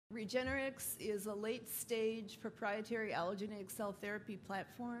Regenerex is a late-stage proprietary allogeneic cell therapy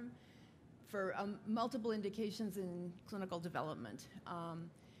platform for multiple indications in clinical development.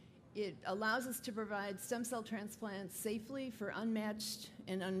 It allows us to provide stem cell transplants safely for unmatched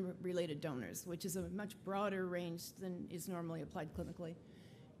and unrelated donors, which is a much broader range than is normally applied clinically.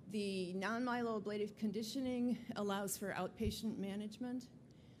 The non-myeloablative conditioning allows for outpatient management,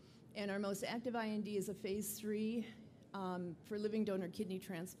 and our most active IND is a phase 3 for living donor kidney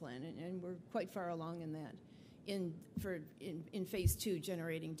transplant, and we're quite far along in that, in phase 2,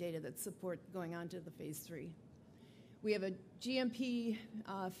 generating data that support going on to the phase 3. We have a GMP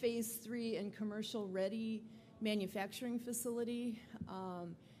phase 3 and commercial-ready manufacturing facility,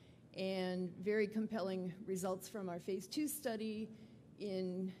 and very compelling results from our phase 2 study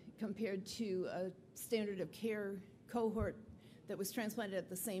compared to a standard of care cohort that was transplanted at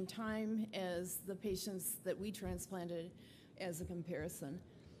the same time as the patients that we transplanted as a comparison.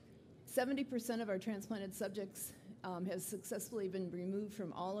 70% of our transplanted subjects have successfully been removed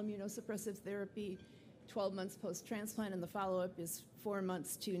from all immunosuppressive therapy 12 months post-transplant, and the follow-up is 4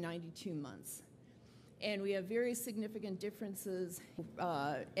 months to 92 months. And we have very significant differences,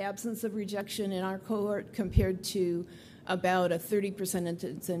 absence of rejection in our cohort compared to about a 30%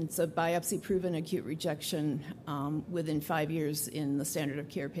 incidence of biopsy-proven acute rejection within 5 years in the standard of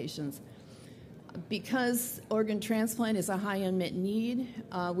care patients. Because organ transplant is a high unmet need,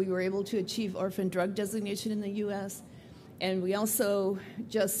 we were able to achieve orphan drug designation in the U.S., and we also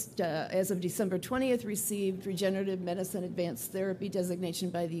just, as of December 20th, received regenerative medicine advanced therapy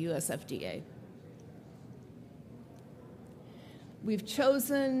designation by the U.S. FDA. We've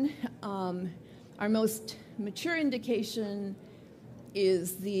chosen our most mature indication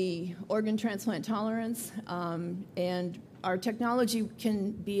is the organ transplant tolerance, and our technology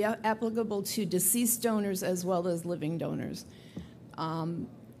can be applicable to deceased donors as well as living donors.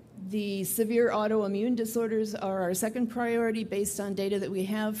 The severe autoimmune disorders are our second priority based on data that we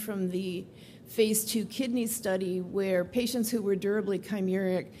have from the phase 2 kidney study, where patients who were durably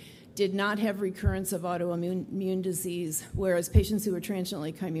chimeric did not have recurrence of autoimmune disease, whereas patients who were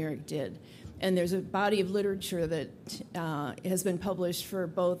transiently chimeric did. And there's a body of literature that has been published for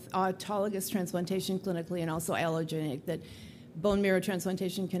both autologous transplantation clinically and also allogeneic, that bone marrow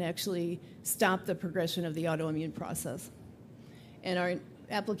transplantation can actually stop the progression of the autoimmune process. And our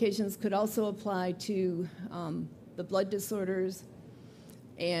applications could also apply to the blood disorders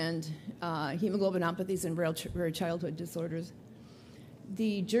and hemoglobinopathies and rare childhood disorders.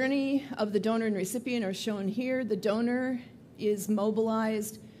 The journey of the donor and recipient are shown here. The donor is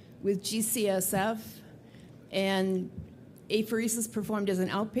mobilized with GCSF, and apheresis performed as an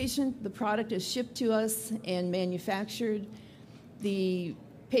outpatient. The product is shipped to us and manufactured. The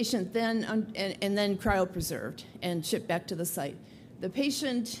patient then, and then cryopreserved and shipped back to the site. The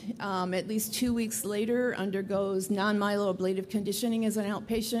patient, at least 2 weeks later, undergoes non-myeloablative conditioning as an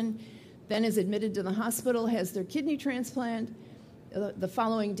outpatient, then is admitted to the hospital, has their kidney transplant. The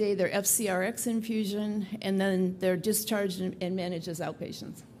following day, their FCRX infusion, and then they're discharged and managed as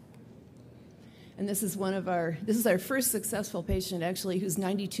outpatients. And this is our first successful patient, actually, who's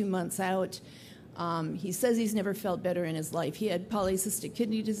 92 months out. He says he's never felt better in his life. He had polycystic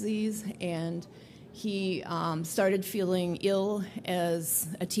kidney disease, and he started feeling ill as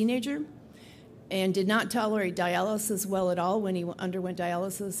a teenager and did not tolerate dialysis well at all when he underwent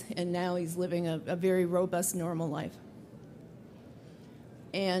dialysis, and now he's living a very robust, normal life.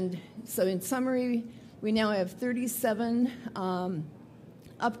 And so in summary, we now have 37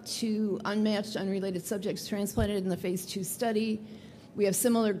 up to unmatched, unrelated subjects transplanted in the phase 2 study. We have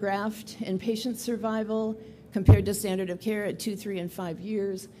similar graft and patient survival compared to standard of care at 2, 3, and 5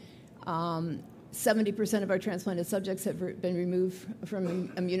 years. 70% of our transplanted subjects have been removed from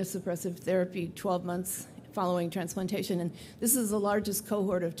immunosuppressive therapy 12 months following transplantation, and this is the largest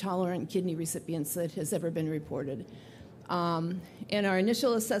cohort of tolerant kidney recipients that has ever been reported. In our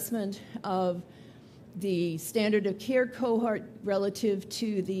initial assessment of the standard of care cohort relative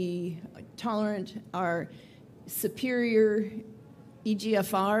to the tolerant, our superior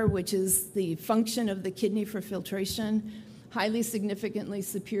eGFR, which is the function of the kidney for filtration, highly significantly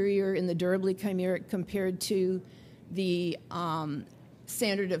superior in the durably chimeric compared to the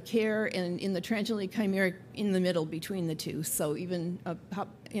standard of care, and in the transiently chimeric in the middle between the two. So even,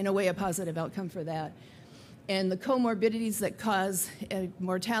 in a way, a positive outcome for that. And the comorbidities that cause a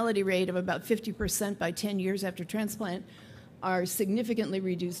mortality rate of about 50% by 10 years after transplant are significantly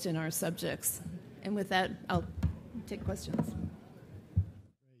reduced in our subjects. And with that, I'll take questions.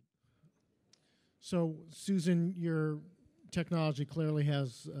 Great. So, Susan, your technology clearly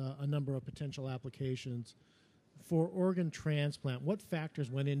has a number of potential applications. for organ transplant, what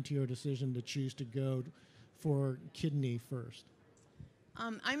factors went into your decision to choose to go for kidney first?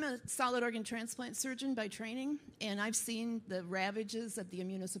 I'm a solid organ transplant surgeon by training, and I've seen the ravages that the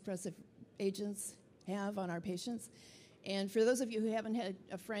immunosuppressive agents have on our patients. And for those of you who haven't had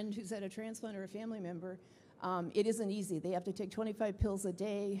a friend who's had a transplant or a family member, it isn't easy. They have to take 25 pills a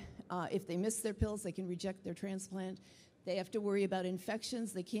day. If they miss their pills, they can reject their transplant. They have to worry about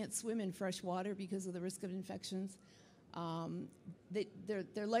infections. They can't swim in fresh water because of the risk of infections.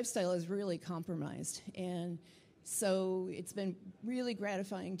 Their lifestyle is really compromised. And so it's been really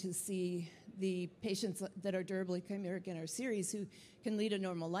gratifying to see the patients that are durably chimeric in our series who can lead a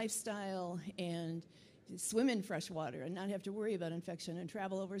normal lifestyle and swim in fresh water and not have to worry about infection and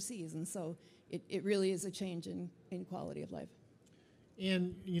travel overseas. And so it really is a change in quality of life.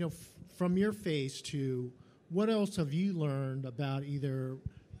 And, from your phase 2, what else have you learned about either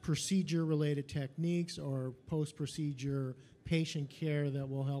procedure-related techniques or post-procedure patient care that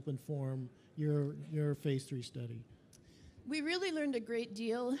will help inform your phase 3 study? We really learned a great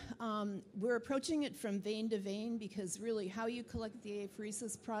deal. We're approaching it from vein to vein because really how you collect the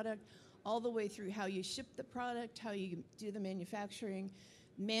apheresis product all the way through how you ship the product, how you do the manufacturing,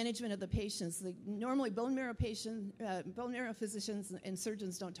 management of the patients. Normally bone marrow physicians and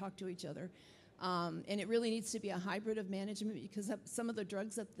surgeons don't talk to each other. And it really needs to be a hybrid of management because some of the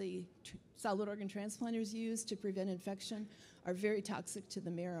drugs that the solid organ transplanters use to prevent infection are very toxic to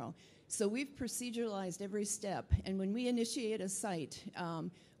the marrow. So we've proceduralized every step, and when we initiate a site,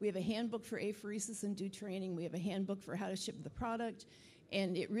 we have a handbook for apheresis and due training. We have a handbook for how to ship the product,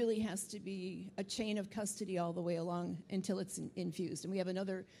 and it really has to be a chain of custody all the way along until it's infused. And we have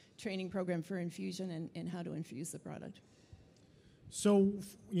another training program for infusion and how to infuse the product. So,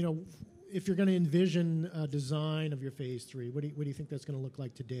 if you're going to envision a design of your phase 3, what do you think that's going to look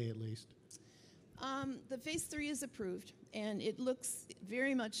like today, at least? The phase 3 is approved, and it looks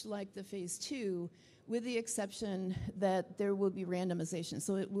very much like the phase 2, with the exception that there will be randomization.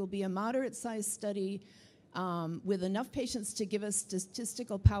 So it will be a moderate-sized study with enough patients to give us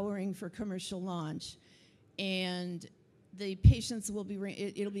statistical powering for commercial launch, and the patients will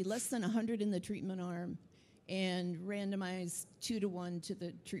be it'll be less than 100 in the treatment arm, and randomized 2-to-1 to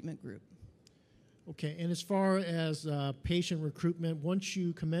the treatment group. Okay, and as far as patient recruitment, once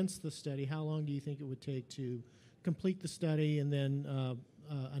you commence the study, how long do you think it would take to complete the study and then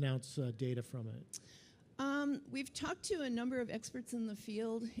announce data from it? We've talked to a number of experts in the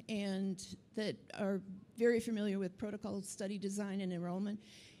field and that are very familiar with protocol study design and enrollment,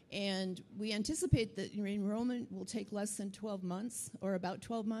 and we anticipate that enrollment will take less than 12 months or about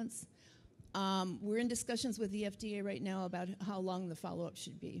 12 months. We're in discussions with the FDA right now about how long the follow-up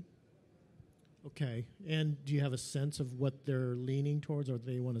should be. Okay, and do you have a sense of what they're leaning towards or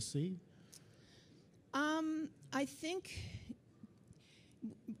they want to see? I think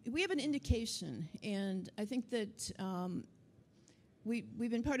we have an indication, and I think that we've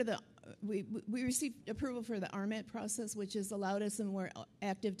been part of we received approval for the RMAT process, which has allowed us a more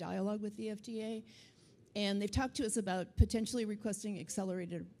active dialogue with the FDA, and they've talked to us about potentially requesting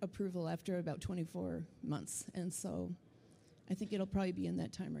accelerated approval after about 24 months, and so I think it'll probably be in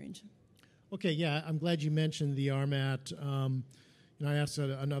that time range. Okay, yeah, I'm glad you mentioned the RMAT. I asked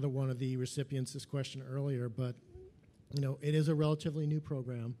another one of the recipients this question earlier, but it is a relatively new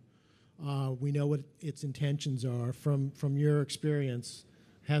program. We know what its intentions are. From your experience,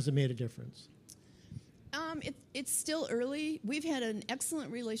 has it made a difference? It's still early. We've had an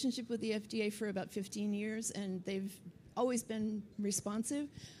excellent relationship with the FDA for about 15 years, and they've always been responsive.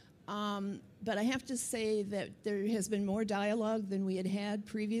 But I have to say that there has been more dialogue than we had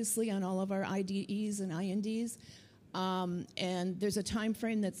previously on all of our IDEs and INDs. And there's a time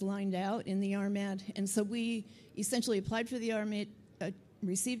frame that's lined out in the RMAT. And so we essentially applied for the RMAT,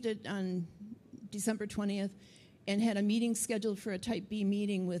 received it on December 20th, and had a meeting scheduled for a Type B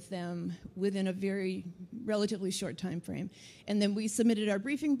meeting with them within a very relatively short time frame. And then we submitted our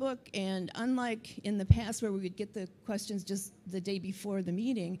briefing book, and unlike in the past where we would get the questions just the day before the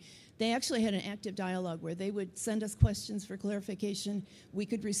meeting, they actually had an active dialogue where they would send us questions for clarification. We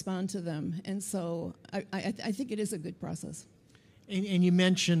could respond to them. And so I think it is a good process. And you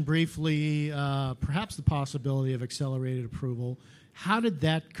mentioned briefly perhaps the possibility of accelerated approval. How did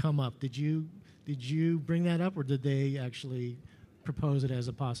that come up? Did you bring that up, or did they actually propose it as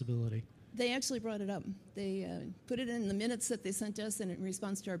a possibility? They actually brought it up. They put it in the minutes that they sent us and in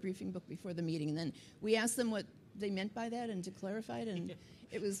response to our briefing book before the meeting. And then we asked them what they meant by that and to clarify it, and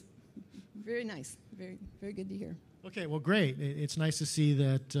it was very nice, very, very good to hear. Okay, well, great. It's nice to see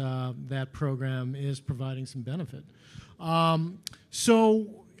that that program is providing some benefit.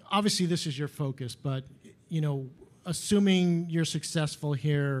 So obviously this is your focus, but assuming you're successful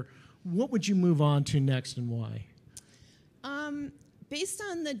here, what would you move on to next and why? Based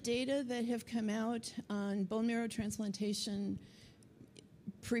on the data that have come out on bone marrow transplantation,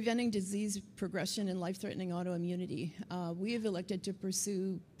 preventing disease progression and life-threatening autoimmunity, we have elected to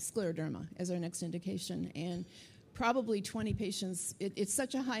pursue scleroderma as our next indication. And probably 20 patients, it's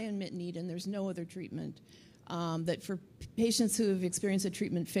such a high unmet need and there's no other treatment, that for patients who have experienced a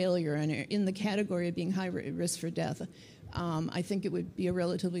treatment failure and are in the category of being high risk for death, I think it would be a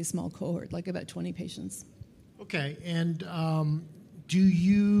relatively small cohort, like about 20 patients. Okay, and do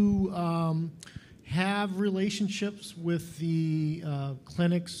you have relationships with the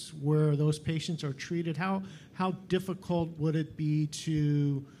clinics where those patients are treated? How difficult would it be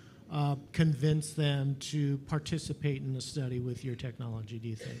to convince them to participate in the study with your technology, do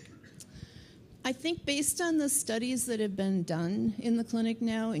you think? I think based on the studies that have been done in the clinic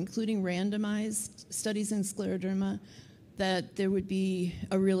now, including randomized studies in scleroderma, that there would be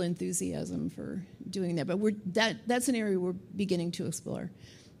a real enthusiasm for doing that. But that's an area we're beginning to explore.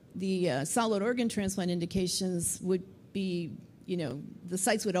 The solid organ transplant indications would be, the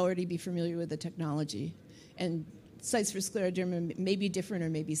sites would already be familiar with the technology. And sites for scleroderma may be different or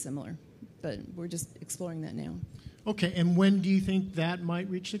may be similar. But we're just exploring that now. Okay, and when do you think that might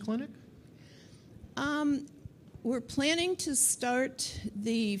reach the clinic? We're planning to start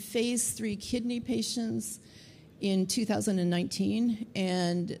the phase 3 kidney patients in 2019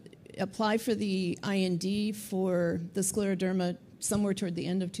 and apply for the IND for the scleroderma somewhere toward the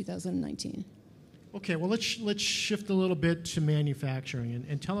end of 2019. Okay, well, let's shift a little bit to manufacturing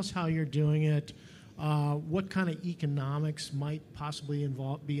and tell us how you're doing it. What kind of economics might possibly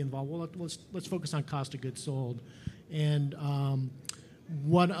be involved? Well, let's focus on cost of goods sold. And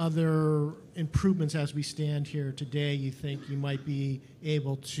what other improvements as we stand here today you think you might be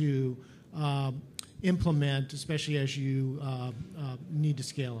able to implement, especially as you need to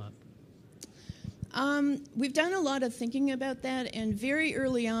scale up? We've done a lot of thinking about that, and very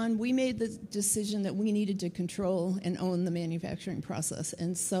early on, we made the decision that we needed to control and own the manufacturing process.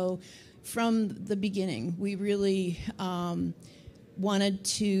 And so from the beginning, we really wanted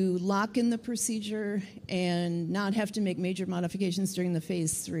to lock in the procedure and not have to make major modifications during the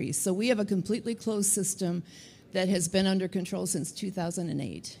phase 3. So we have a completely closed system that has been under control since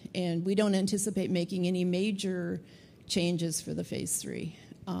 2008, and we don't anticipate making any major changes for the phase 3.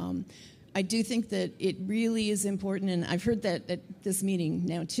 I do think that it really is important, and I've heard that at this meeting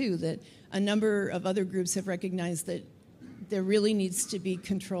now too, that a number of other groups have recognized that there really needs to be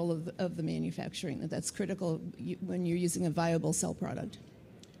control of the manufacturing, that's critical when you're using a viable cell product.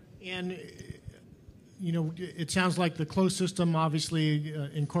 And, it sounds like the closed system obviously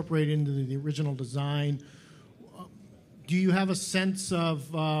incorporated into the original design. Do you have a sense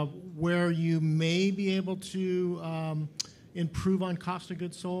of where you may be able to improve on cost of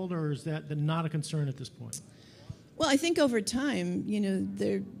goods sold, or is that not a concern at this point? Well, I think over time,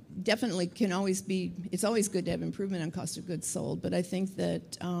 there definitely can always be, it's always good to have improvement on cost of goods sold, but I think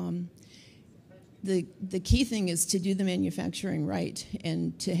that the key thing is to do the manufacturing right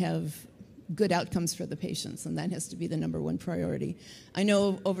and to have good outcomes for the patients, and that has to be the number one priority. I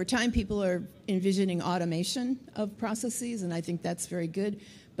know over time people are envisioning automation of processes, and I think that's very good,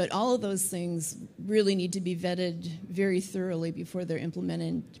 but all of those things really need to be vetted very thoroughly before they're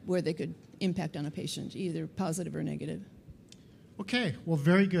implemented where they could impact on a patient, either positive or negative. Okay, well,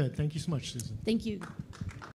 very good. Thank you so much, Susan. Thank you.